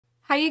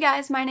Hi you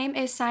guys, my name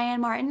is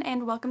Cyan Martin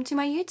and welcome to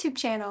my YouTube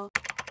channel.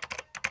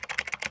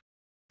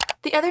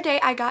 The other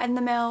day I got in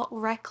the mail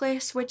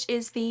Heartless, which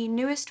is the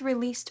newest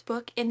released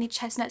book in the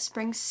Chestnut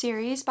Springs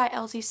series by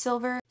Elsie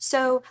Silver.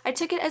 So I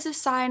took it as a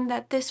sign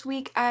that this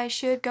week I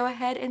should go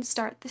ahead and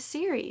start the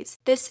series.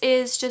 This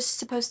is just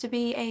supposed to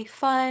be a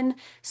fun,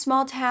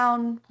 small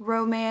town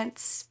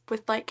romance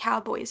with like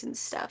cowboys and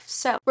stuff.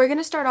 So we're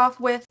gonna start off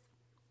with,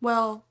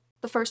 well,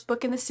 the first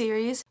book in the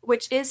series,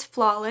 which is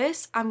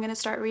Flawless. I'm gonna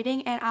start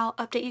reading and I'll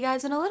update you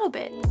guys in a little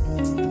bit.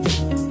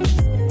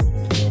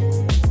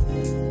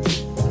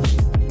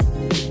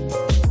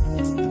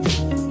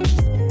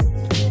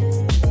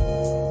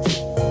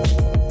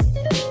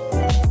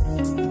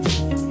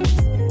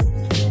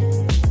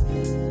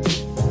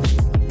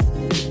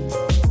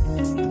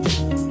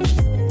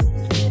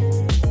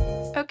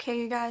 Okay,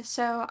 you guys,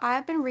 so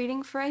I've been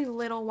reading for a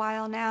little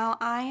while now.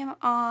 I am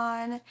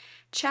on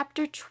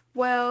chapter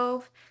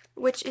 12,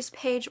 which is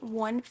page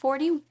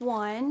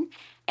 141,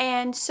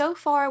 and so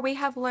far we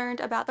have learned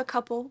about the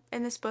couple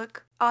in this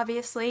book,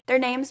 obviously. Their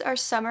names are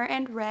Summer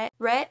and Rhett.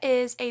 Rhett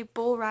is a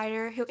bull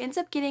rider who ends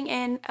up getting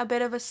in a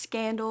bit of a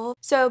scandal,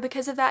 so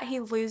because of that he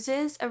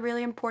loses a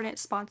really important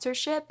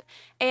sponsorship,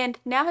 and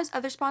now his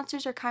other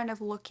sponsors are kind of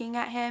looking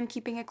at him,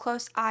 keeping a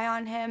close eye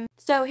on him.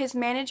 So his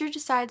manager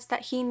decides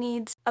that he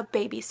needs a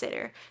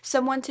babysitter,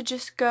 someone to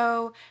just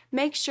go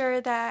make sure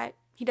that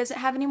he doesn't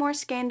have any more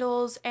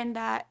scandals and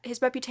that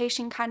his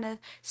reputation kind of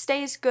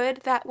stays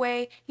good. That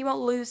way he won't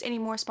lose any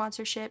more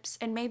sponsorships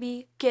and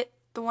maybe get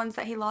the ones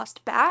that he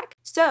lost back.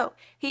 So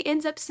he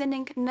ends up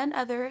sending none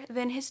other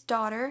than his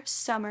daughter,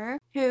 Summer,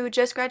 who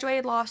just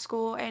graduated law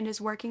school and is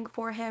working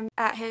for him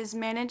at his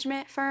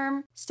management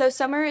firm. So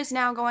Summer is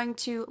now going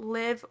to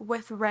live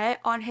with Rhett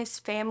on his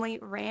family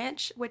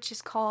ranch, which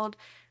is called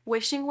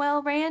Wishing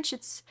Well Ranch.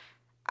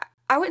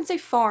 I wouldn't say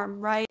farm,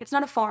 right? It's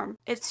not a farm,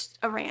 it's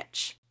a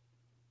ranch.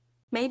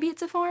 Maybe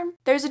it's a farm?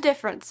 There's a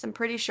difference, I'm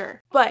pretty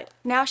sure. But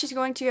now she's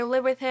going to go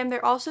live with him.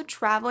 They're also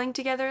traveling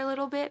together a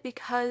little bit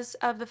because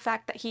of the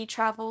fact that he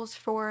travels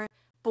for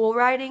bull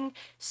riding.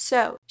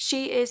 So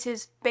she is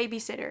his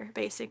babysitter,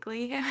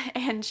 basically,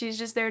 and she's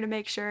just there to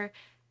make sure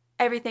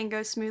everything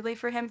goes smoothly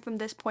for him from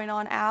this point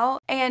on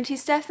out. And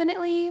he's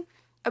definitely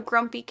a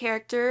grumpy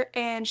character,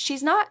 and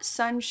she's not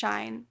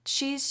sunshine.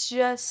 She's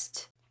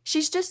just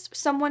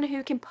someone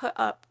who can put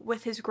up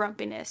with his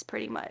grumpiness,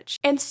 pretty much.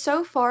 And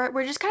so far,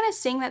 we're just kind of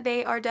seeing that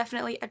they are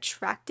definitely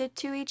attracted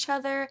to each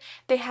other.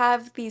 They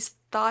have these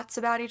thoughts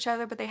about each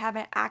other, but they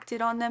haven't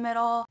acted on them at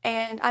all.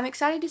 And I'm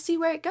excited to see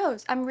where it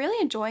goes. I'm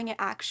really enjoying it,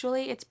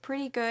 actually. It's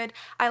pretty good.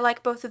 I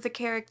like both of the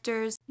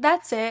characters.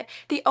 That's it.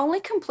 The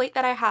only complaint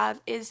that I have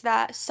is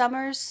that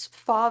Summer's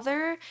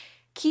father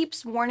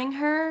keeps warning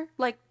her,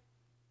 like,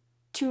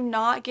 to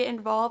not get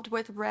involved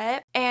with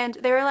Rhett, and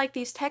there are like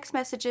these text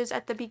messages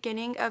at the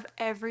beginning of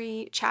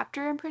every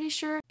chapter, I'm pretty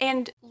sure,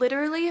 and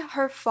literally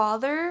her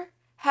father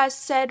has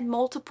said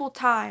multiple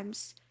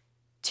times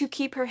to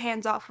keep her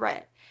hands off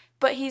Rhett,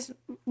 but he's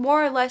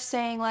more or less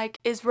saying like,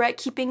 is Rhett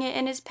keeping it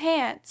in his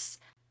pants?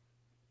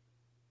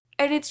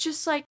 And it's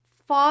just like,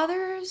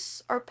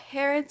 fathers or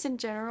parents in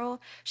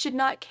general should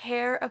not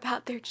care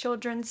about their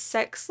children's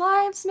sex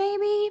lives,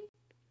 maybe?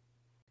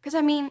 Because,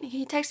 I mean,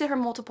 he texted her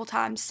multiple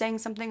times saying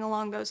something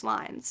along those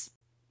lines.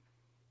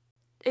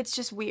 It's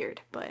just weird,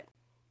 but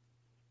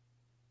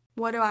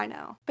what do I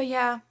know? But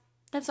yeah,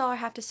 that's all I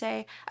have to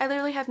say. I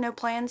literally have no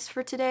plans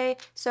for today,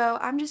 so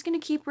I'm just gonna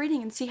keep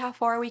reading and see how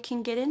far we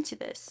can get into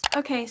this.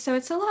 Okay, so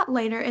it's a lot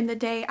later in the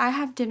day. I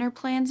have dinner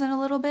plans in a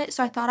little bit,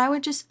 so I thought I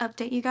would just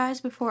update you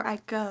guys before I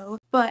go.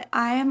 But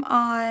I am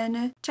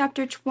on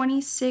chapter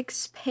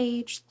 26,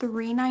 page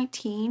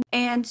 319,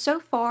 and so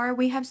far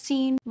we have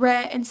seen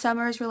Rhett and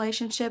Summer's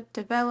relationship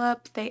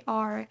develop. They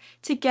are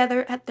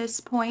together at this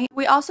point.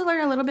 We also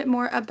learn a little bit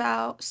more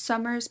about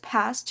Summer's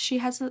past. She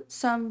has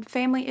some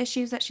family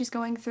issues that she's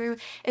going through,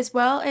 as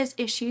well as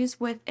issues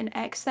with an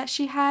ex that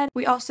she had.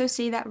 We also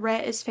see that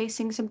Rhett is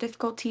facing some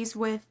difficulties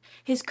with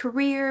his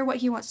career, what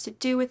he wants to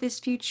do with his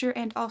future,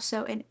 and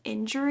also an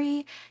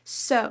injury.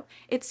 So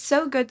it's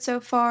so good so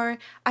far.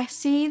 I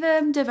see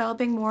them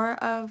developing more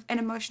of an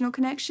emotional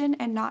connection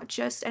and not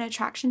just an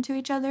attraction to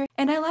each other,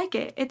 and I like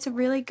it. It's a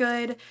really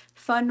good,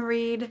 fun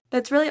read.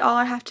 That's really all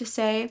I have to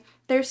say.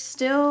 There's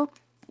still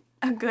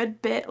a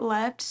good bit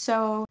left,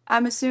 so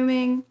I'm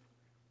assuming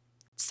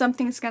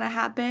something's gonna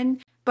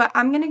happen. But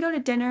I'm gonna go to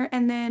dinner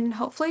and then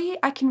hopefully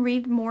I can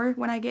read more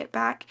when I get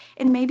back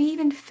and maybe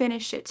even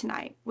finish it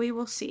tonight. We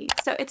will see.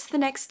 So it's the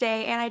next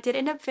day and I did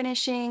end up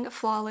finishing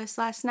Flawless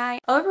last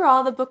night.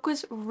 Overall, the book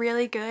was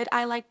really good.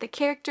 I liked the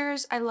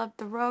characters. I loved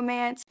the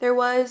romance. There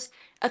was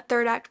a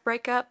third act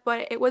breakup,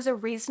 but it was a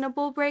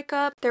reasonable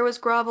breakup. There was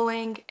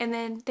groveling, and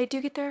then they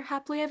do get their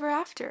happily ever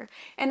after.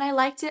 And I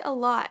liked it a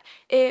lot.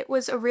 It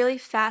was a really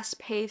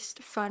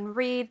fast-paced, fun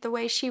read. The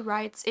way she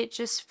writes, it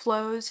just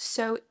flows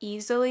so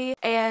easily,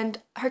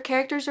 and her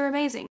characters are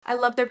amazing. I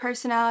love their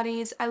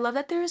personalities. I love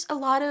that there's a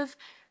lot of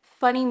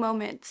funny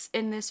moments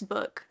in this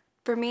book.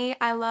 For me,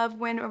 I love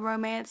when a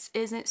romance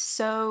isn't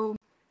so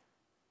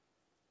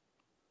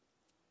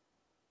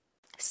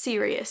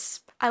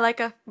serious. I like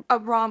a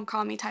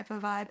rom-com-y type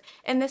of vibe,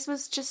 and this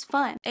was just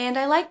fun, and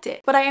I liked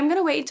it. But I am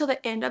gonna wait until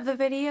the end of the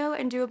video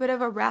and do a bit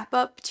of a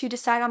wrap-up to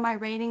decide on my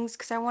ratings,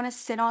 because I want to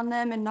sit on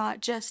them and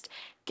not just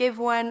give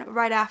one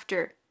right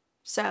after.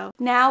 So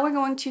now we're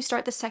going to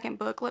start the second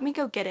book. Let me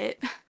go get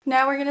it.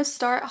 Now we're gonna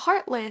start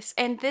Heartless,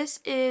 and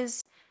this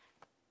is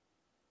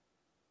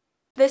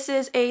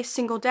a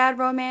single dad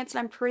romance, and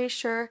I'm pretty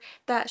sure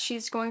that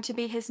she's going to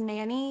be his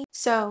nanny.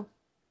 So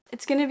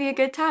it's gonna be a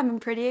good time. I'm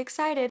pretty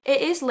excited.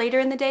 It is later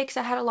in the day because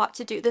I had a lot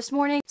to do this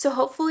morning. So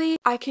hopefully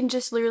I can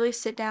just literally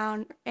sit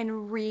down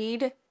and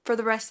read for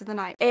the rest of the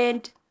night.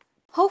 And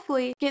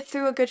hopefully get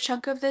through a good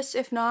chunk of this.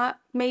 If not,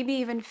 maybe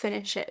even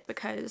finish it,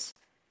 because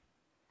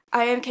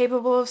I am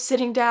capable of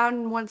sitting down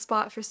in one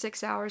spot for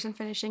 6 hours and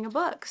finishing a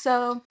book.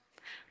 So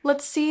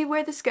let's see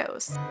where this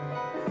goes.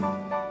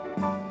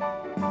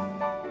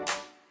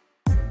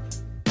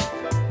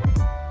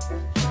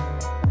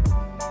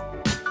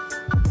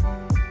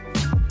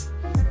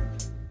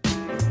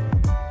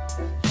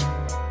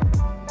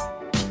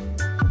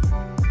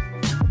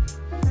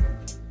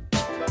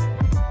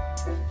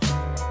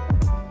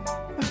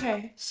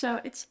 Okay,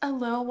 so it's a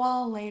little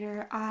while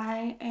later.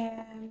 I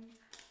am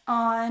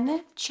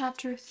on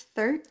chapter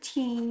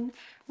 13,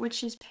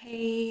 which is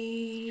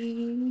page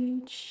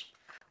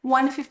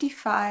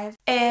 155.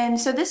 And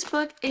so this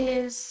book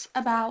is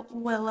about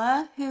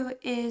Willa, who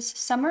is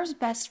Summer's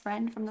best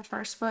friend from the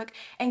first book,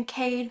 and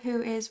Cade,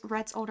 who is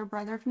Rhett's older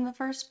brother from the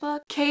first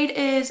book. Cade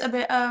is a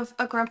bit of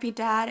a grumpy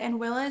dad, and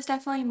Willa is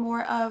definitely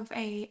more of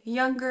a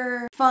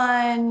younger,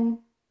 fun,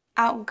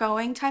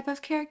 outgoing type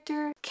of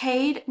character.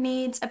 Cade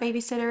needs a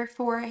babysitter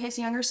for his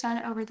younger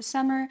son over the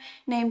summer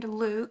named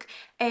Luke,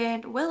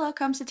 and Willa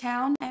comes to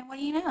town, and what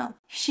do you know?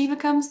 She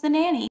becomes the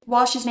nanny.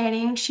 While she's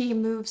nannying, she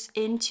moves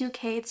into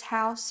Cade's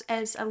house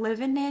as a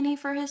live-in nanny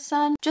for his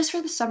son, just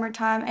for the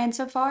summertime, and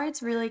so far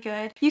it's really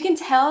good. You can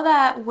tell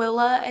that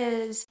Willa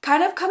is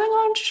kind of coming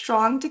on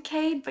strong to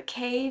Cade, but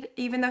Cade,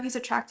 even though he's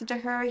attracted to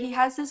her, he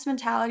has this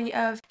mentality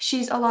of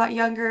she's a lot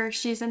younger,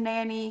 she's a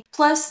nanny.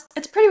 Plus,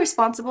 it's pretty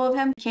responsible of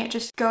him. He can't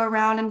just go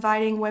around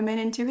inviting women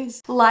into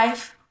his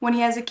life when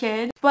he has a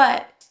kid.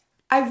 But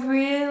I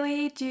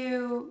really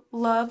do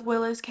love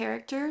Willa's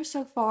character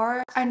so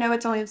far. I know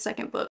it's only the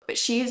second book, but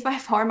she is by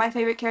far my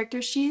favorite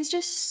character. She's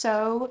just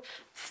so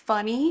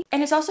funny,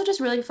 and it's also just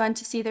really fun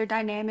to see their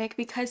dynamic.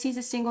 Because he's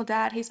a single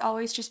dad, he's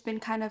always just been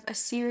kind of a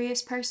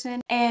serious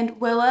person, and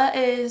Willa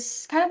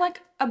is kind of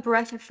like a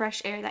breath of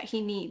fresh air that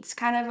he needs,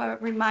 kind of a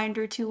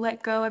reminder to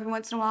let go every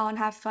once in a while and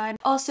have fun.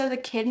 Also, the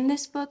kid in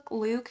this book,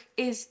 Luke,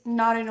 is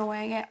not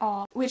annoying at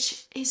all,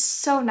 which is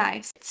so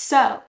nice.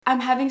 So I'm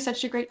having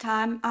such a great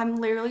time. I'm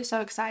literally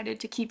so excited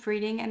to keep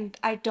reading, and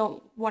I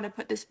don't want to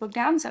put this book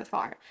down so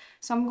far,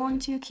 so I'm going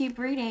to keep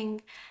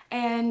reading,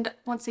 and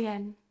once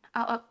again,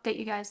 I'll update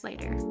you guys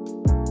later.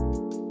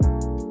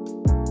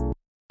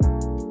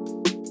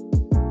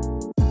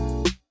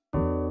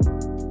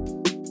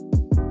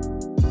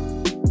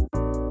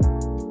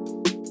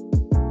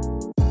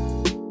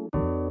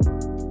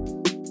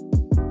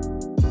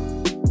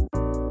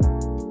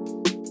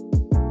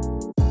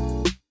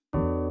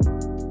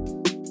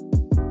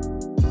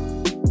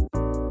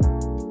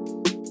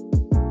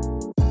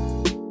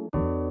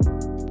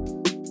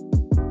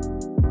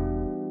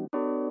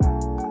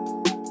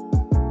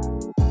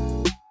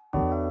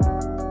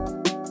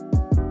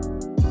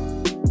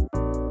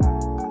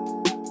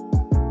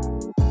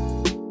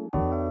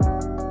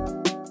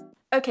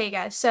 Okay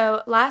guys,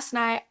 so last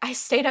night I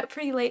stayed up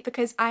pretty late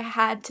because I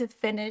had to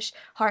finish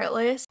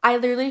Heartless. I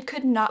literally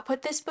could not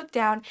put this book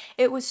down.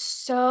 It was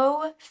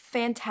so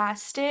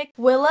fantastic.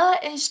 Willa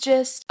is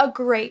just a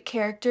great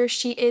character.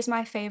 She is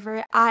my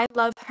favorite. I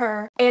love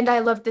her, and I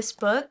love this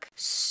book.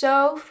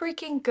 So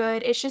freaking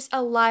good. It's just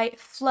a light,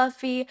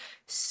 fluffy,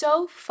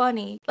 so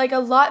funny. Like a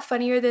lot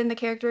funnier than the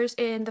characters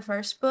in the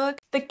first book.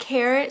 The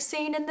carrot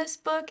scene in this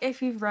book,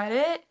 if you've read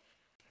it,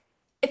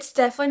 it's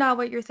definitely not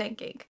what you're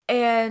thinking.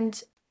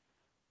 And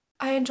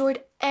I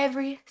enjoyed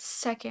every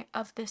second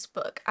of this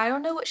book. I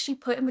don't know what she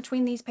put in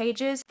between these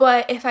pages,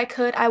 but if I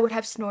could, I would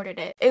have snorted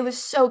it. It was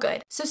so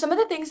good. So some of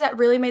the things that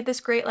really made this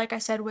great, like I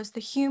said, was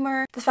the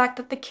humor, the fact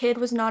that the kid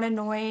was not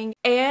annoying,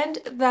 and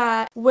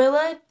that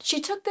Willa, she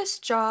took this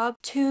job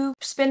to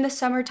spend the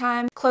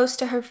summertime close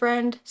to her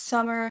friend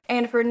Summer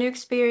and for a new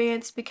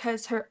experience,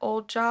 because her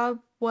old job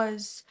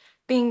was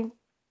being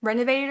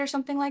renovated or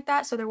something like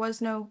that, so there was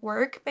no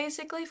work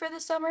basically for the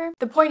summer.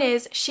 The point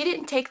is, she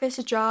didn't take this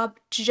job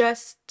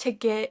just to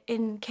get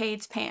in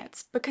Cade's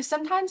pants, because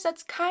sometimes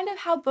that's kind of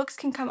how books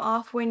can come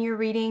off when you're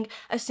reading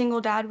a single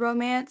dad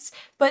romance,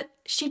 but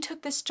she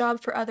took this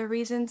job for other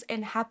reasons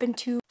and happened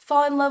to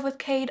fall in love with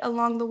Cade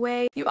along the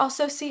way. You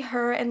also see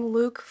her and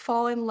Luke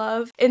fall in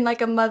love in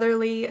like a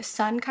motherly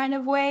son kind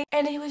of way,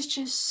 and it was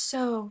just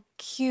so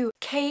cute.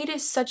 Cade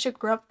is such a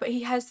grump, but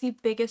he has the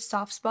biggest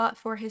soft spot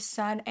for his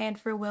son and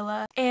for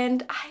Willa,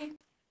 and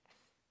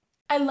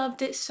I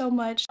loved it so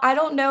much. I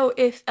don't know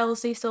if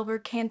Elsie Silver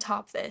can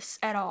top this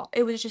at all.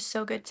 It was just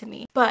so good to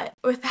me. But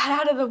with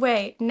that out of the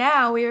way,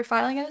 now we are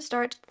finally going to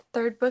start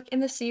third book in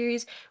the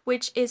series,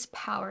 which is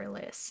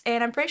Powerless.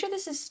 And I'm pretty sure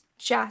this is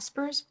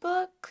Jasper's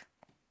book,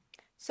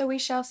 so we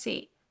shall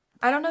see.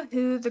 I don't know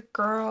who the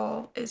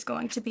girl is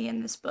going to be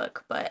in this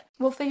book, but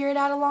we'll figure it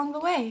out along the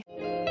way.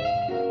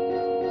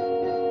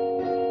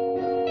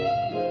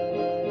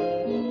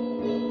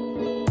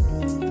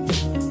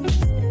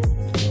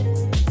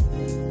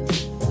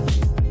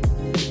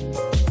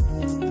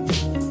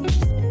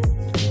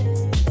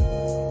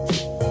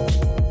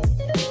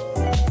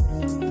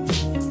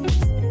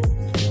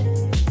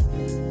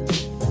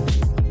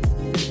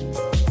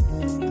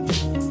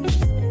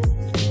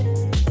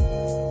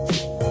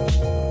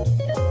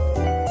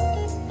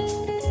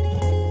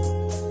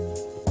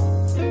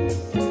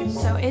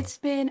 It's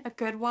been a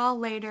good while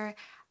later.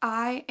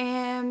 I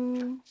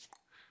am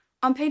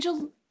on page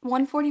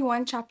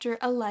 141, chapter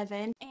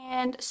 11,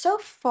 and so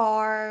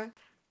far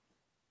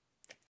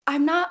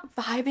I'm not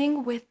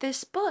vibing with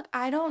this book.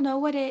 I don't know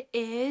what it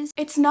is.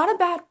 It's not a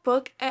bad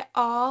book at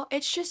all.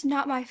 It's just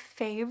not my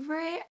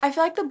favorite. I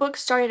feel like the book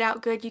started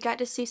out good. You got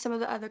to see some of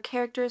the other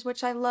characters,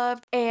 which I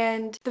loved.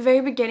 And the very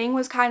beginning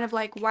was kind of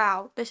like,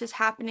 wow, this is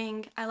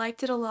happening. I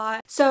liked it a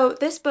lot. So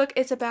this book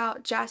is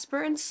about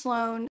Jasper and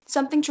Sloane.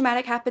 Something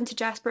traumatic happened to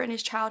Jasper in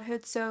his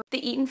childhood. So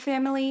the Eaton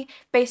family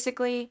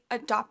basically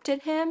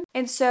adopted him.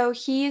 And so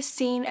he is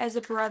seen as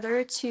a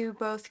brother to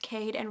both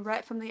Cade and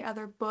Rhett from the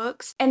other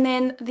books. And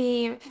then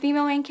the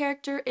female main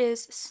character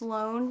is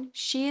Sloane.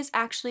 She is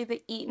actually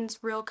the Eaton's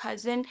real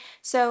cousin.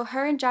 So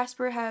her and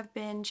Jasper have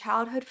been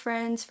childhood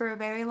friends for a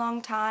very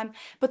long time,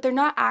 but they're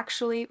not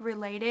actually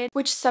related,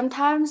 which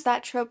sometimes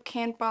that trope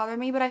can bother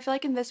me, but I feel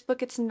like in this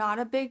book it's not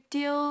a big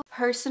deal.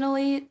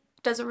 Personally,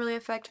 doesn't really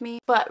affect me.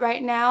 But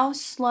right now,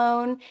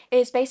 Sloane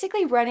is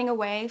basically running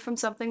away from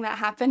something that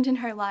happened in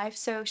her life.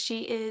 So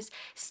she is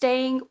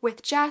staying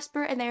with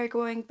Jasper and they're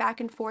going back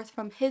and forth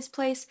from his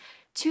place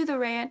to the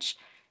ranch.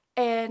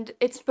 And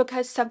it's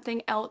because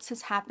something else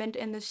has happened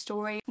in the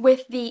story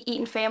with the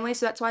Eaton family,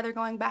 so that's why they're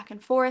going back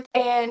and forth.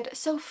 And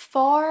so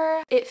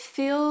far, it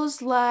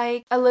feels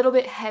like a little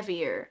bit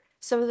heavier,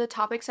 some of the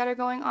topics that are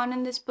going on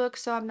in this book,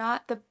 so I'm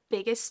not the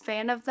biggest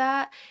fan of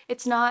that.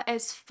 It's not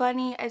as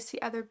funny as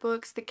the other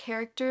books. The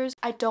characters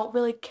I don't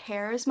really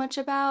care as much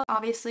about.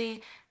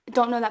 Obviously,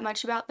 don't know that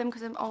much about them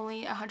because I'm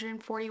only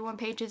 141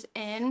 pages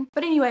in.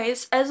 But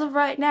anyways, as of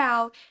right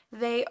now,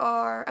 they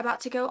are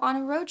about to go on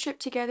a road trip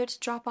together to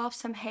drop off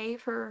some hay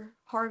for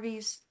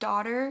Harvey's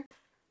daughter.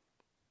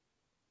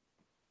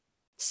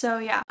 So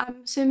yeah,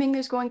 I'm assuming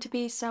there's going to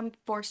be some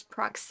forced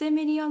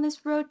proximity on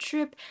this road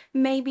trip,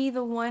 maybe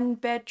the one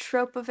bed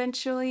trope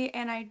eventually,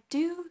 and I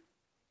do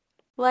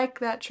like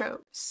that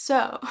trope.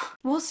 So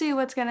we'll see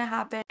what's gonna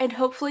happen, and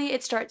hopefully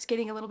it starts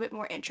getting a little bit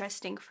more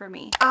interesting for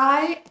me.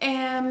 I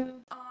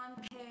am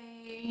on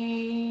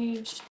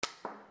page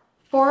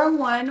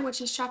 401, which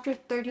is chapter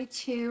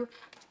 32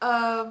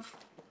 of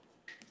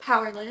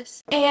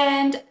Powerless,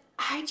 and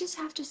I just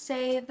have to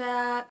say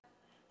that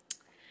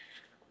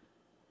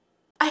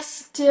I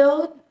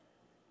still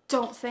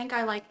don't think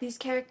I like these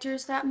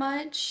characters that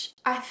much.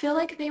 I feel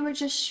like they were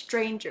just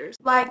strangers.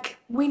 Like,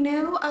 we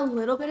knew a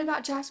little bit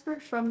about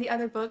Jasper from the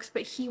other books,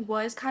 but he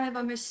was kind of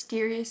a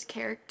mysterious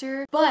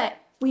character. But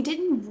we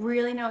didn't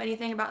really know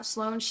anything about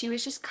Sloane. She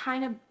was just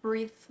kind of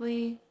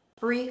briefly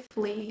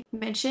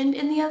mentioned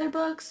in the other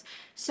books.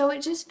 So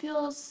it just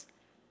feels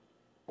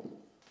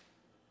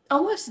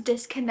almost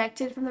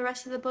disconnected from the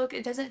rest of the book.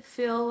 It doesn't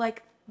feel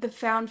like the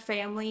found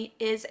family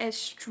is as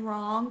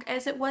strong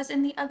as it was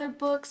in the other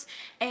books,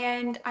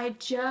 and I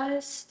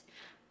just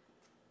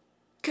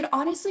could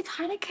honestly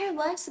kind of care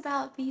less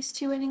about these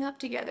two ending up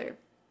together,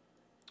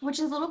 which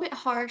is a little bit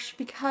harsh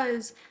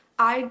because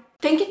I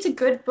think it's a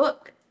good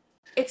book.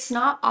 It's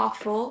not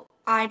awful.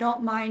 I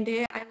don't mind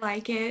it. I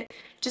like it.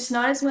 Just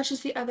not as much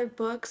as the other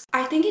books.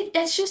 I think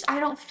it's just I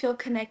don't feel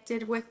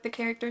connected with the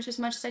characters as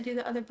much as I do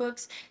the other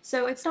books.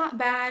 So it's not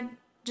bad,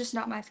 just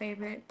not my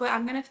favorite. But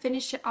I'm gonna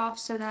finish it off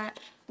so that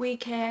we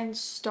can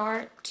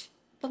start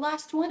the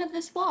last one of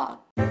this vlog.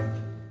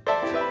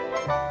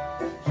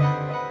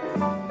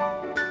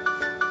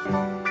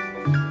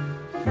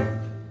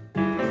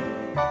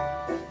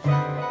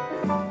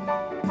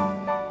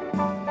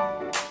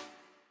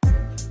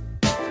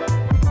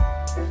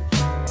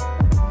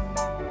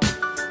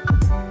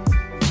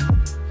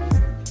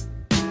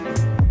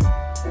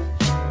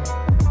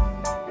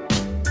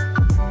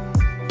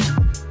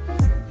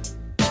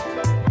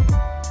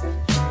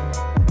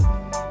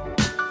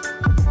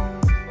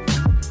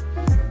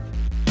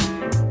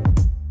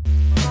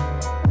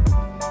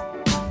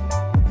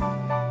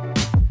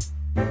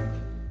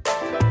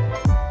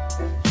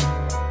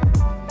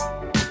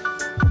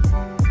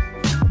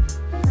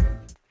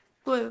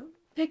 Blue,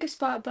 pick a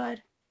spot,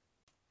 bud.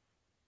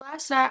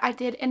 Last night I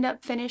did end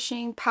up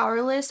finishing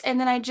Powerless, and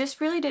then I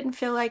just really didn't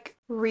feel like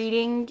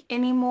reading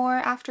anymore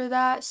after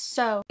that.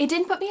 So it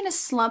didn't put me in a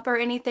slump or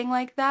anything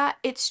like that.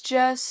 It's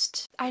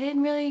just I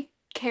didn't really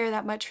care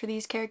that much for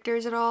these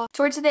characters at all.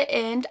 Towards the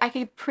end, I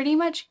could pretty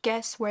much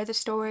guess where the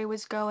story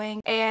was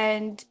going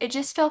and it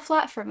just fell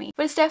flat for me.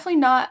 But it's definitely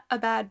not a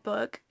bad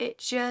book. It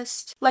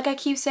just, like I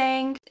keep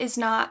saying, is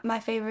not my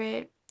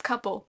favorite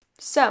couple.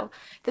 So,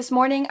 this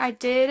morning I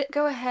did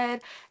go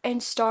ahead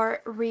and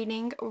start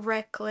reading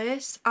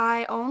Reckless.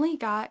 I only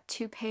got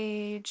to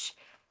page...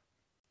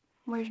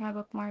 Where's my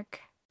bookmark?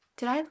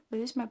 Did I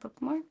lose my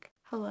bookmark?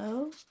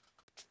 Hello?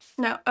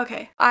 No,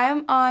 okay. I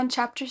am on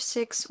chapter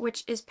 6,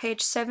 which is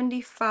page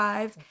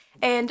 75,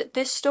 and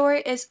this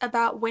story is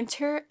about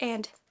Winter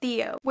and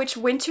Theo, which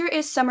Winter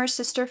is Summer's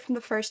sister from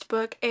the first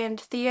book, and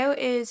Theo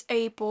is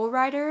a bull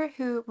rider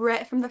who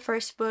Rhett from the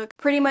first book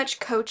pretty much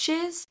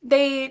coaches.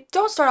 They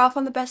don't start off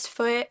on the best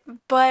foot,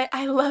 but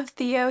I love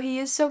Theo. He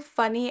is so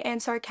funny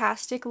and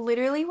sarcastic.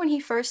 Literally, when he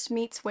first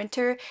meets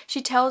Winter,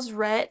 she tells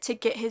Rhett to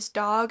get his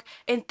dog,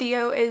 and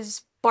Theo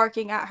is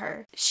barking at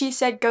her. She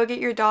said, "Go get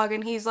your dog,"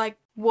 and he's like,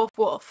 "Woof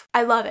woof."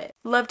 I love it.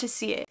 Love to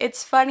see it.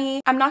 It's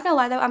funny. I'm not gonna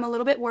lie though, I'm a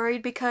little bit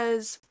worried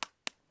because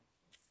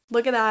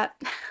look at that.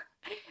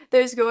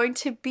 There's going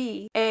to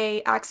be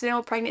a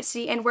accidental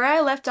pregnancy, and where I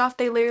left off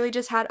they literally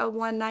just had a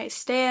one night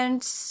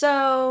stand,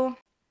 so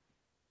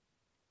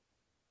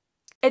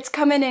it's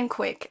coming in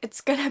quick. It's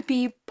gonna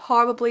be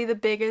probably the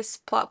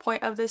biggest plot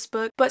point of this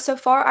book. But so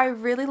far, I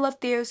really love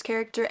Theo's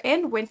character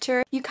and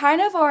Winter. You kind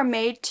of are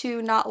made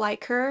to not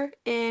like her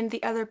in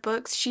the other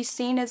books. She's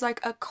seen as like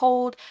a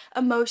cold,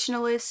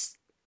 emotionalist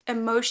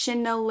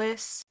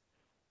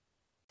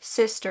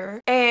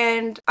sister,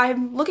 and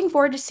I'm looking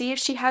forward to see if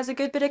she has a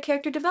good bit of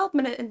character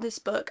development in this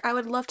book. I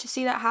would love to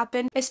see that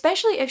happen,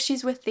 especially if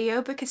she's with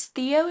Theo, because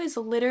Theo is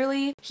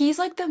literally, he's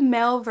like the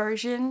male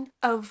version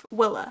of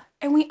Willa,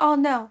 and we all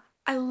know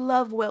I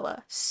love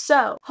Willa.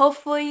 So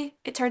hopefully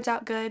it turns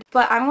out good.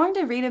 But I'm going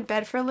to read in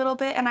bed for a little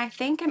bit, and I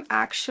think I'm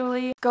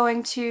actually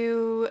going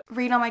to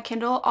read on my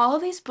Kindle. All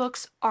of these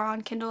books are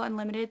on Kindle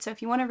Unlimited, so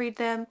if you want to read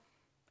them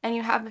and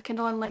you have the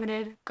Kindle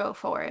Unlimited, go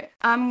for it.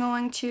 I'm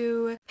going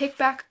to pick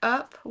back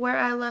up where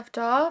I left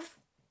off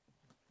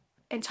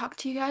and talk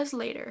to you guys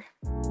later.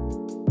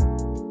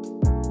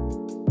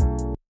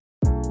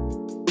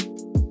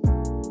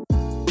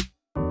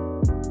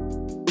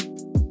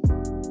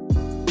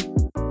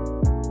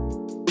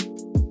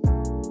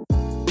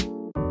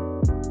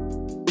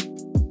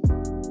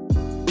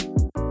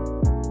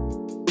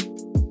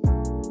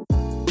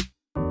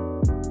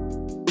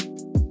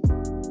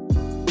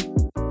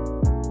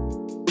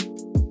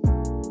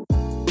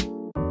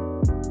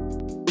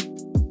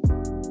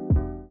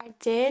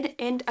 Did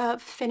end up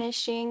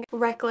finishing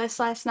Reckless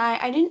last night.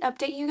 I didn't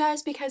update you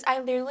guys because I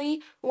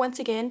literally, once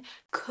again,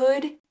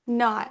 could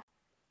not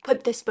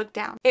put this book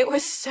down. It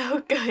was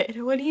so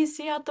good. What do you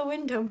see out the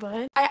window,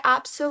 bud? I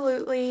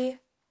absolutely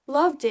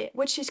loved it,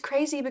 which is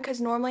crazy because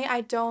normally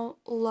I don't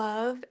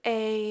love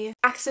a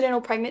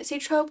accidental pregnancy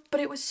trope, but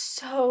it was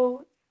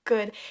so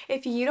good.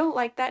 If you don't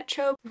like that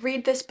trope,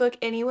 read this book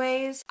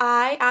anyways.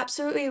 I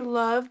absolutely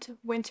loved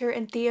Winter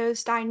and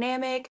Theo's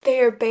dynamic.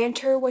 Their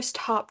banter was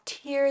top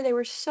tier. They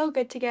were so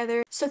good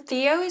together. So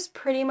Theo is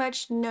pretty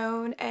much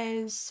known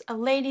as a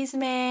ladies'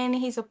 man.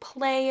 He's a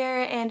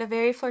player and a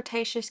very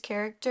flirtatious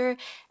character.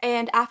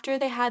 And after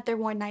they had their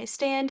one night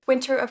stand,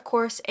 Winter of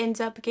course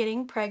ends up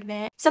getting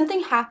pregnant.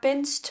 Something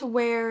happens to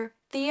where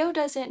Theo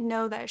doesn't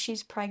know that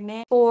she's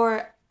pregnant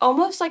for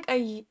almost like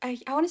I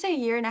want to say a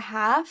year and a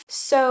half.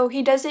 So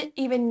he doesn't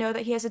even know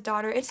that he has a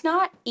daughter. It's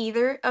not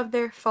either of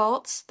their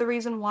faults. The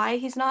reason why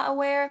he's not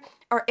aware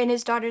or in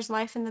his daughter's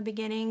life in the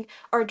beginning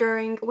or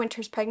during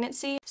Winter's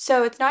pregnancy.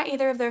 So it's not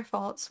either of their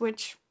faults,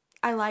 which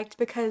I liked,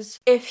 because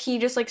if he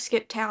just like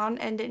skipped town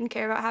and didn't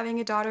care about having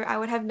a daughter, I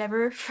would have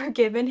never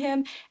forgiven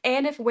him.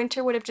 And if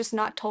Winter would have just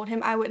not told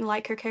him, I wouldn't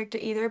like her character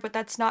either, but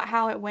that's not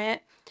how it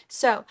went.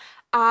 So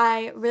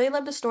I really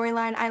love the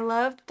storyline. I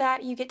loved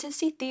that you get to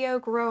see Theo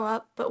grow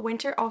up, but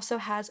Winter also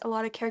has a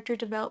lot of character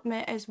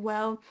development as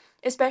well,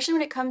 especially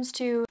when it comes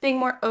to being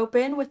more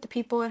open with the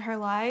people in her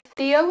life.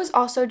 Theo was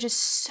also just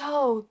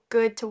so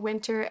good to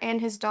Winter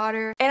and his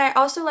daughter, and I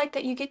also like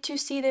that you get to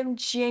see them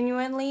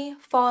genuinely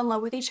fall in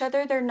love with each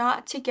other. They're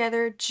not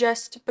together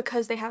just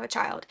because they have a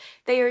child.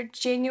 They are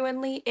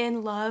genuinely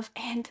in love,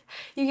 and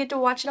you get to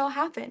watch it all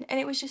happen, and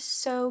it was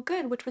just so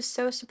good, which was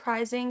so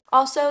surprising.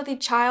 Also, the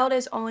child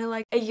is only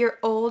like a year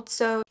old,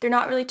 so they're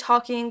not really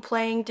talking,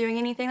 playing, doing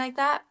anything like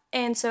that,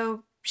 and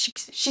so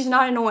she's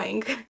not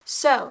annoying.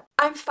 So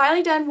I'm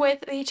finally done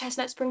with the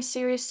Chestnut Spring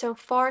series so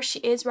far. She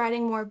is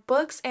writing more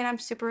books, and I'm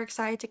super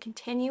excited to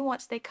continue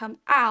once they come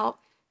out.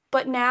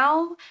 But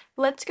now,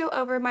 let's go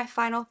over my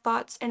final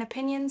thoughts and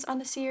opinions on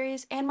the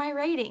series and my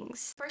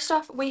ratings. First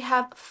off, we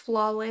have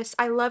Flawless.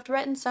 I loved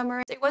Rhett and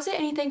Summer. It wasn't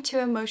anything too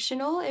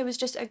emotional. It was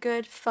just a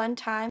good, fun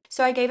time.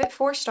 So I gave it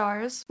 4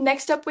 stars.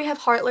 Next up, we have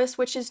Heartless,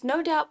 which is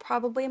no doubt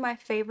probably my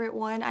favorite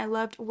one. I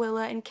loved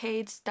Willa and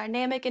Cade's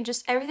dynamic and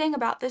just everything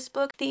about this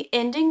book. The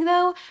ending,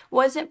 though,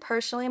 wasn't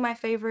personally my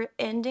favorite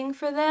ending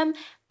for them,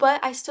 but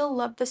I still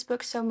loved this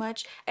book so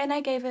much, and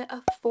I gave it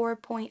a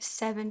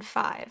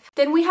 4.75.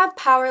 Then we have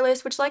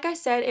Powerless, which, like I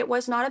said, it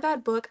was not a bad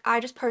bad book. I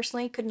just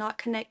personally could not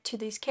connect to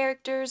these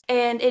characters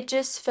and it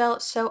just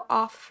felt so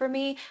off for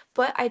me,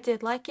 but I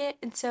did like it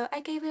and so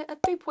I gave it a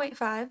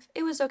 3.5.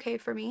 It was okay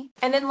for me.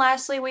 And then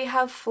lastly we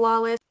have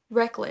Flawless,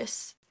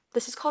 Reckless.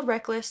 This is called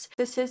Reckless.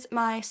 This is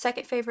my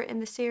second favorite in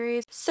the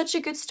series. Such a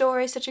good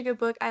story, such a good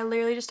book. I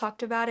literally just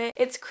talked about it.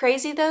 It's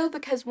crazy though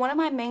because one of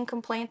my main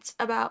complaints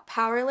about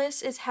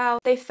Powerless is how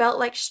they felt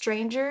like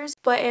strangers,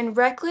 but in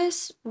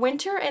Reckless,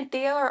 Winter and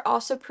Theo are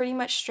also pretty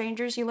much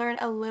strangers. You learn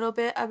a little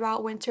bit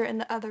about Winter in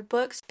the other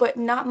books, but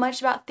not much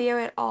about Theo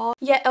at all.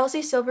 Yet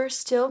Elsie Silver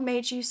still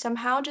made you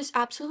somehow just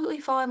absolutely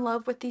fall in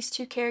love with these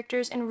two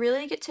characters and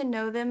really get to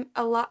know them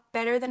a lot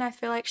better than I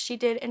feel like she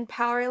did in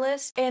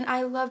Powerless, and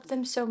I loved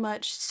them so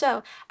much.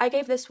 So I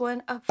gave this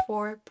one a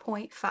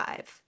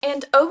 4.5.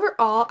 And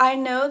overall, I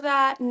know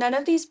that none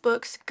of these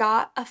books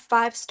got a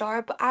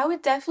 5-star, but I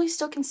would definitely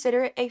still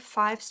consider it a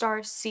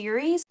 5-star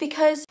series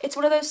because it's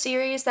one of those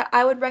series that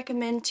I would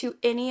recommend to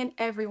any and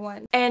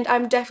everyone. And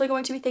I'm definitely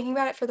going to be thinking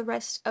about it for the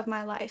rest of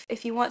my life.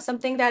 If you want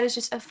something that is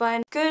just a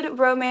fun, good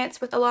romance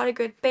with a lot of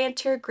good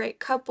banter, great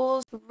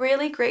couples,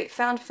 really great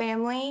found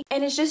family,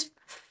 and it's just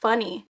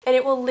funny and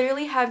it will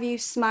literally have you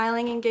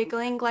smiling and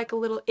giggling like a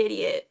little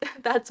idiot.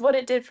 That's what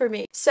it did for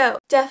me. So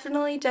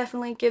definitely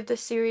give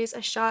this series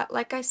a shot.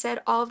 Like I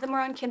said, all of them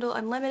are on Kindle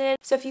Unlimited,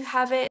 so if you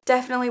have it,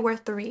 definitely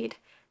worth the read.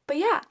 But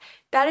yeah,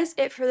 that is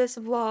it for this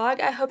vlog.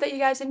 I hope that you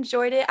guys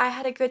enjoyed it. I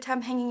had a good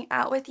time hanging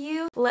out with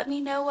you. Let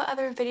me know what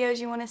other videos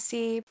you want to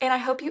see, and I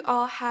hope you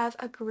all have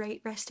a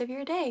great rest of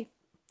your day.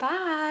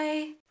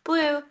 Bye!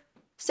 Blue,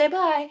 say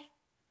bye!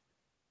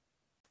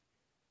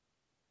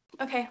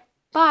 Okay,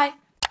 bye!